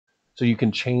So you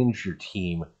can change your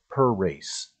team per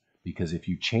race, because if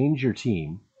you change your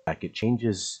team, it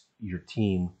changes your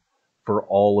team for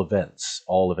all events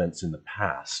in the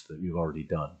past that you've already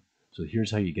done. So here's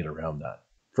how you get around that.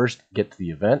 First, get to the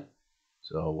event.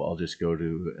 So I'll just go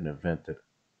to an event that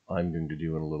I'm going to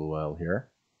do in a little while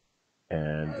here.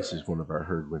 And this is one of our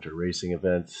herd winter racing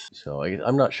events. So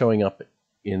I'm not showing up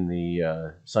in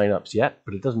the signups yet,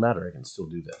 but it doesn't matter. I can still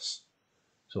do this.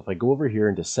 So if I go over here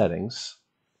into settings,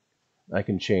 I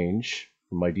can change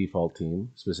from my default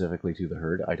team specifically to the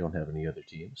herd. I don't have any other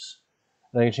teams.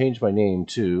 And I can change my name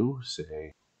to,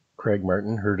 say, Craig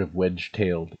Martin, herd of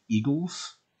wedge-tailed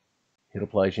eagles. Hit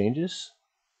apply changes.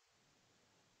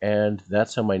 And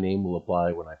that's how my name will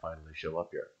apply when I finally show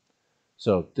up here.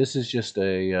 So this is just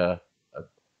a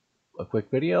quick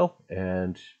video,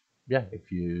 and yeah,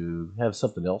 if you have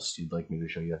something else you'd like me to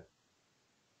show you,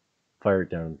 fire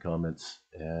it down in the comments,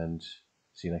 and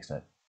see you next time.